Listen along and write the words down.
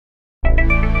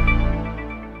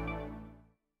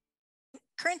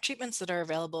current treatments that are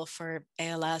available for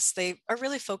ALS, they are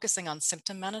really focusing on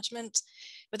symptom management,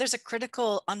 but there's a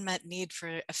critical unmet need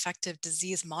for effective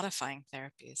disease-modifying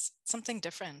therapies, something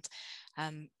different.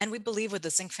 And we believe with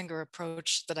the zinc finger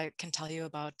approach that I can tell you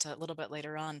about a little bit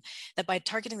later on, that by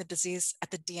targeting the disease at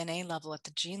the DNA level, at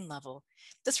the gene level,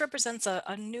 this represents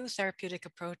a new therapeutic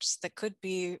approach that could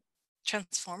be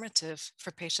transformative for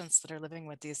patients that are living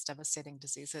with these devastating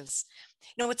diseases.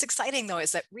 What's exciting though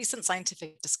is that recent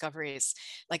scientific discoveries,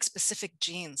 like specific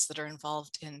genes that are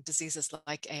involved in diseases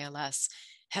like ALS,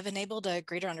 have enabled a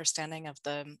greater understanding of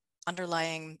the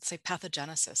underlying, say,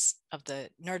 pathogenesis of the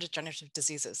neurodegenerative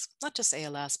diseases, not just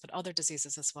ALS, but other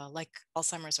diseases as well, like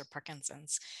Alzheimer's or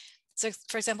Parkinson's. So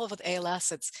for example, with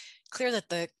ALS, it's clear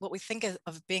that what we think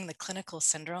of being the clinical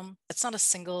syndrome, it's not a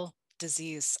single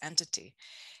disease entity.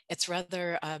 It's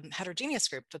rather heterogeneous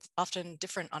group with often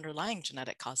different underlying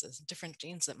genetic causes, different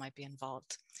genes that might be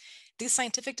involved. These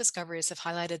scientific discoveries have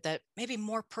highlighted that maybe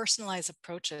more personalized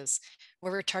approaches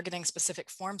where we're targeting specific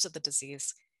forms of the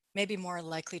disease may be more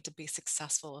likely to be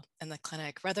successful in the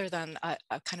clinic rather than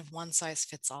a kind of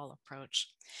one-size-fits-all approach.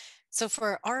 So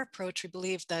for our approach, we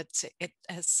believe that it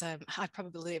has a high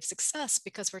probability of success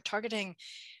because we're targeting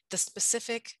the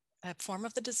specific form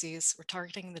of the disease. We're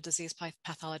targeting the disease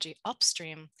pathology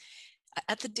upstream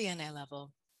at the DNA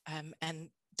level. And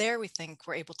there we think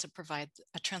we're able to provide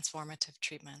a transformative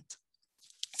treatment.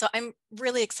 So I'm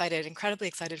really excited, incredibly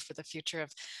excited for the future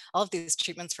of all of these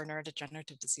treatments for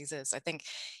neurodegenerative diseases. I think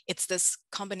it's this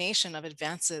combination of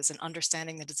advances in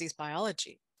understanding the disease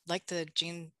biology, like the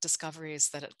gene discoveries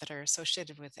that are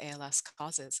associated with ALS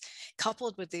causes,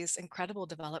 coupled with these incredible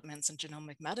developments in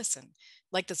genomic medicine,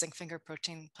 like the zinc finger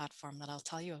protein platform that I'll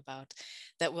tell you about,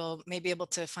 that will maybe able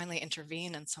to finally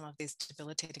intervene in some of these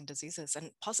debilitating diseases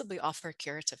and possibly offer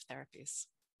curative therapies.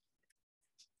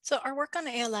 So our work on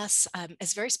ALS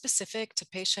is very specific to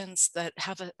patients that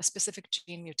have a specific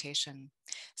gene mutation.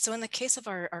 So in the case of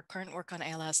our current work on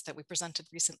ALS that we presented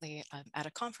recently at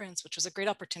a conference, which was a great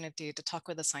opportunity to talk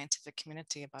with the scientific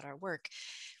community about our work,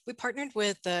 we partnered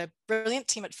with the brilliant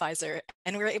team at Pfizer,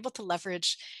 and we were able to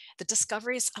leverage the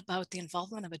discoveries about the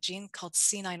involvement of a gene called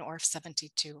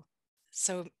C9orf72.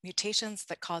 So mutations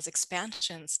that cause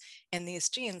expansions in these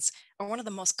genes are one of the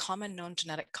most common known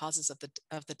genetic causes of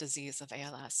the disease of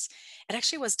ALS. It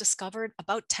actually was discovered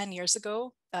about 10 years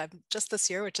ago, just this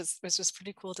year, which was just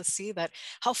pretty cool to see that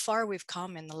how far we've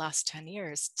come in the last 10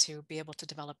 years to be able to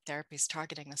develop therapies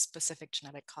targeting a specific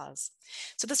genetic cause.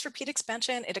 So this repeat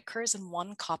expansion, it occurs in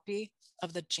one copy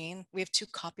of the gene. We have two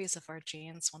copies of our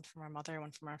genes, one from our mother,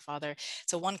 one from our father.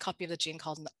 So one copy of the gene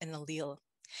called an allele.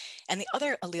 And the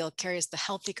other allele carries the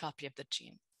healthy copy of the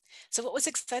gene. So what was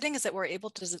exciting is that we're able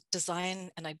to design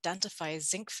and identify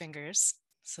zinc fingers,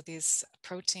 so these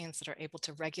proteins that are able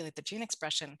to regulate the gene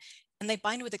expression, and they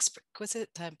bind with exquisite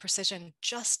precision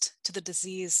just to the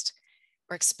diseased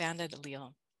or expanded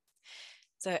allele.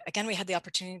 So again, we had the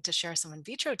opportunity to share some in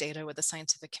vitro data with the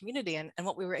scientific community, and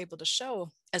what we were able to show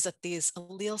is that these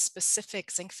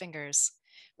allele-specific zinc fingers,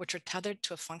 which are tethered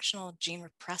to a functional gene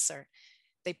repressor,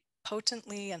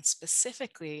 potently and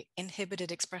specifically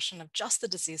inhibited expression of just the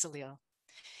disease allele.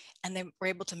 And they were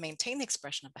able to maintain the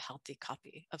expression of a healthy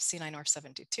copy of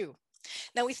C9orf72.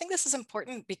 Now, we think this is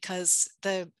important because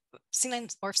the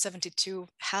C9orf72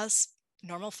 has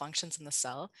normal functions in the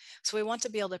cell. So we want to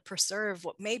be able to preserve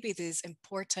what may be these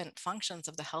important functions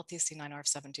of the healthy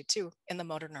C9orf72 in the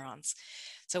motor neurons.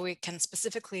 So we can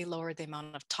specifically lower the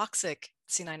amount of toxic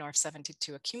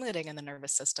C9orf72 accumulating in the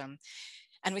nervous system.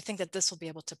 And we think that this will be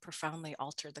able to profoundly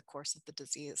alter the course of the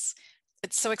disease.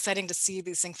 It's so exciting to see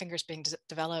these zinc fingers being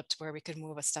developed where we could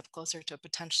move a step closer to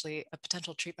a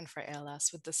potential treatment for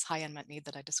ALS with this high unmet need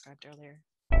that I described earlier.